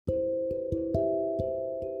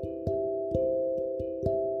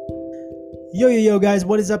Yo, guys,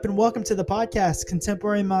 what is up, and welcome to the podcast,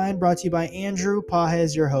 Contemporary Mind, brought to you by Andrew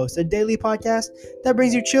Pajes, your host, a daily podcast that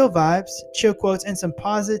brings you chill vibes, chill quotes, and some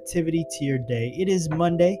positivity to your day. It is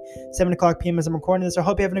Monday, 7 o'clock p.m. as I'm recording this. I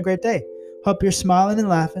hope you're having a great day. Hope you're smiling and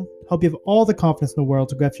laughing. Hope you have all the confidence in the world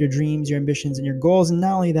to go after your dreams, your ambitions, and your goals. And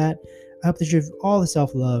not only that, I hope that you have all the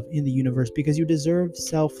self-love in the universe because you deserve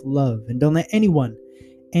self-love. And don't let anyone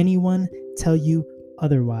tell you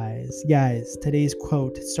otherwise. Guys, today's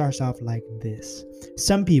quote starts off like this.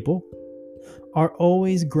 Some people are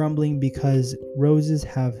always grumbling because roses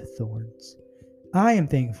have thorns. I am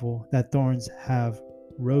thankful that thorns have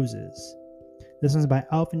roses. This one's by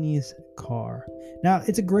Alphonse Carr. Now,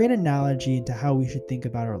 it's a great analogy into how we should think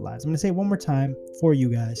about our lives. I'm going to say it one more time for you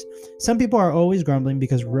guys. Some people are always grumbling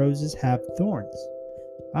because roses have thorns.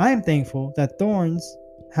 I am thankful that thorns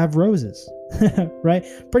have roses. Right?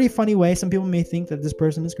 Pretty funny way. Some people may think that this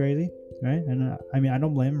person is crazy, right? And I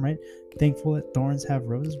don't blame them, right? Thankful that thorns have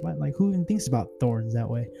roses. What? Like, who even thinks about thorns that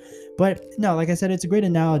way? But no, like I said, it's a great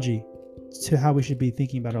analogy to how we should be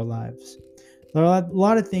thinking about our lives. There are a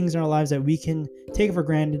lot of things in our lives that we can take for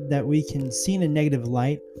granted, that we can see in a negative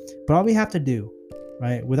light, but all we have to do,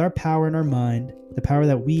 right, with our power in our mind, the power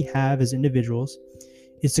that we have as individuals,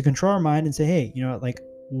 is to control our mind and say, hey, you know, like,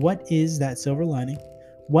 what is that silver lining?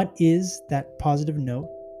 What is that positive note?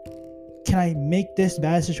 Can I make this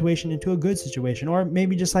bad situation into a good situation? Or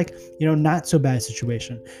maybe just like, you know, not so bad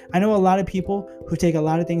situation. I know a lot of people who take a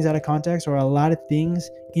lot of things out of context, or a lot of things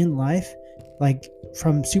in life, like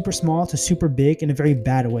from super small to super big, in a very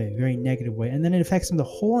bad way, very negative way. And then it affects them the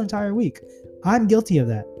whole entire week. I'm guilty of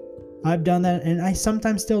that. I've done that, and I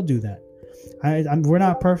sometimes still do that. We're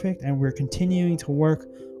not perfect, and we're continuing to work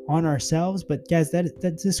on ourselves. But guys,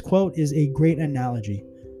 this quote is a great analogy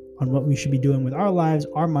on what we should be doing with our lives,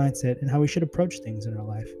 our mindset, and how we should approach things in our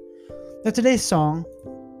life. Now, today's song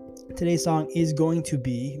is going to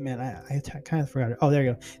be, man, I kind of forgot it. Oh, there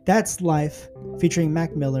you go. That's Life, featuring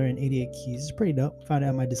Mac Miller and 88 Keys. It's pretty dope. Found it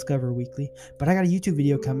on my Discover Weekly. But I got a YouTube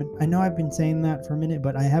video coming. I know I've been saying that for a minute,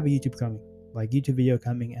 but I have a YouTube video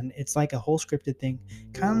coming, and it's like a whole scripted thing,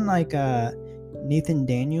 kind of like Nathan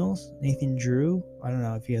Drew. I don't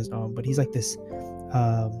know if you guys know him, but he's like this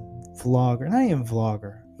vlogger, not even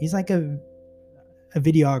vlogger. He's like a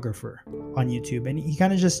videographer on YouTube, and he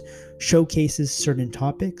kind of just showcases certain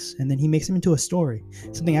topics, and then he makes them into a story.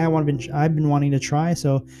 Something I've been wanting to try.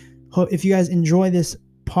 So if you guys enjoy this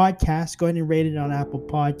podcast, go ahead and rate it on Apple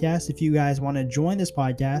Podcasts. If you guys want to join this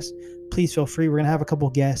podcast, please feel free. We're gonna have a couple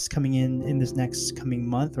guests coming in this next coming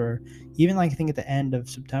month, or even like I think at the end of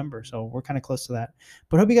September. So we're kind of close to that.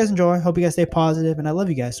 But hope you guys enjoy. Hope you guys stay positive, and I love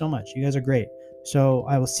you guys so much. You guys are great. So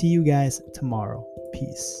I will see you guys tomorrow.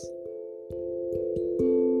 Peace.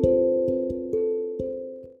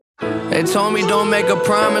 They told me don't make a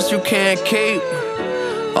promise you can't keep.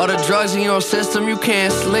 All the drugs in your system, you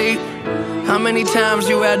can't sleep. How many times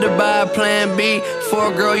you had to buy a plan B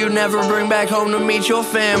for a girl you never bring back home to meet your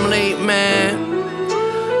family, man?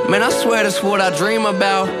 Man, I swear that's what I dream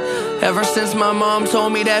about. Ever since my mom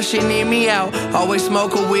told me that she need me out. Always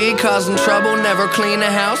smoke a weed, causing trouble, never clean the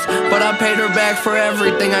house. But I paid her back for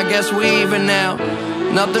everything, I guess we even now.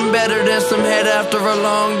 Nothing better than some head after a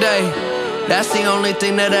long day. That's the only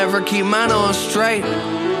thing that ever keep mine on straight.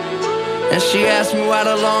 And she asked me why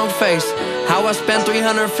the long face, how I spent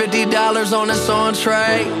 $350 on this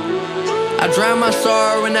entree. I drowned my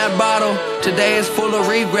sorrow in that bottle. Today is full of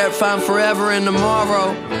regret, find forever in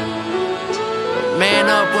tomorrow. Man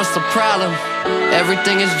up, what's the problem?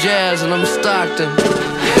 Everything is jazz and I'm Stockton. I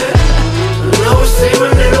know it seems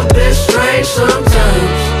a little bit strange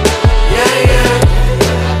sometimes. Yeah.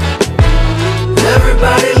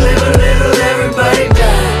 Everybody live a little, everybody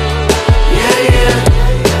die. Yeah.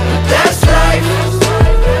 But that's life.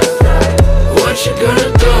 What you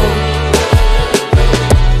gonna do?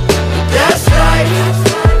 That's life.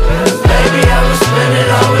 Baby, I will spend it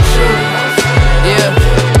all with you.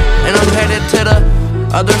 Yeah, and I'm headed to the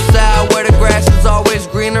other side where the grass is always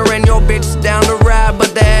greener and your bitch is down to ride,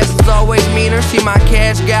 but the ass is always meaner. See, my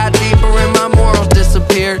cash got deeper and my morals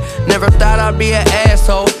disappeared. Never thought I'd be an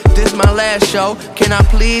asshole. This my last show. Can I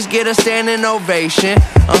please get a standing ovation?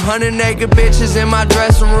 100 naked bitches in my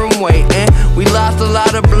dressing room waiting. We lost a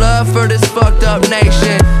lot of blood for this fucked up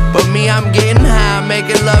nation, but me, I'm getting high,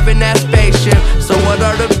 making love in that spaceship. So what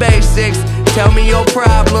are the basics? Tell me your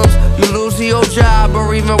problems. You losing your job,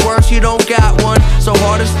 or even worse, you don't got one. So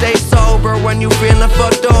hard to stay sober when you feeling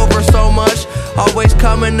fucked over so much. Always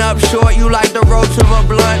coming up short, you like the road to a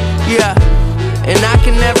blunt. Yeah, and I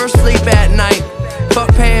can never sleep at night.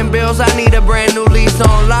 Fuck paying bills, I need a brand new lease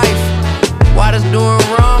on life. Why does doing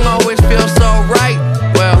wrong always feel so right?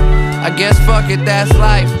 Well, I guess it, that's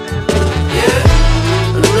life. Yeah,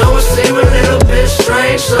 I know it seems a little bit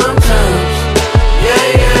strange sometimes.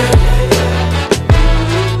 Yeah, yeah.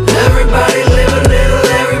 Everybody live a little,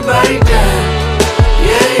 everybody die.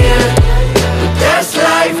 Yeah, yeah. But that's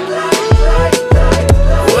life.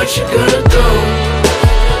 What you gonna do?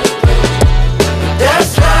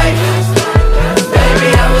 That's life. Baby,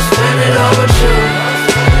 I will spend it all with you.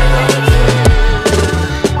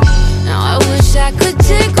 Now I wish I could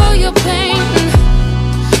take all your pain,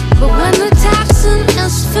 but when the toxin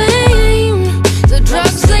is fame, the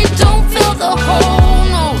drugs, they don't fill the hole.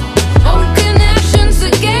 No, no connections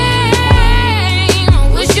again. I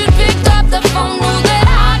wish you'd picked up the phone, knew that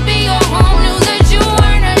I'd be your home, knew that you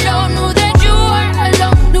weren't alone, knew that you weren't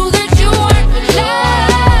alone, knew that you weren't alone.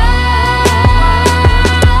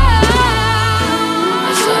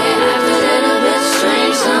 I saw you act a little bit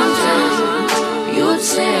strange sometimes. You would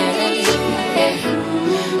say, hey,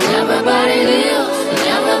 everybody lives and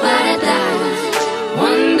everybody dies.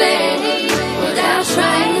 One day, well, that's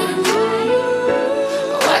right.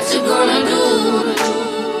 What you gonna do?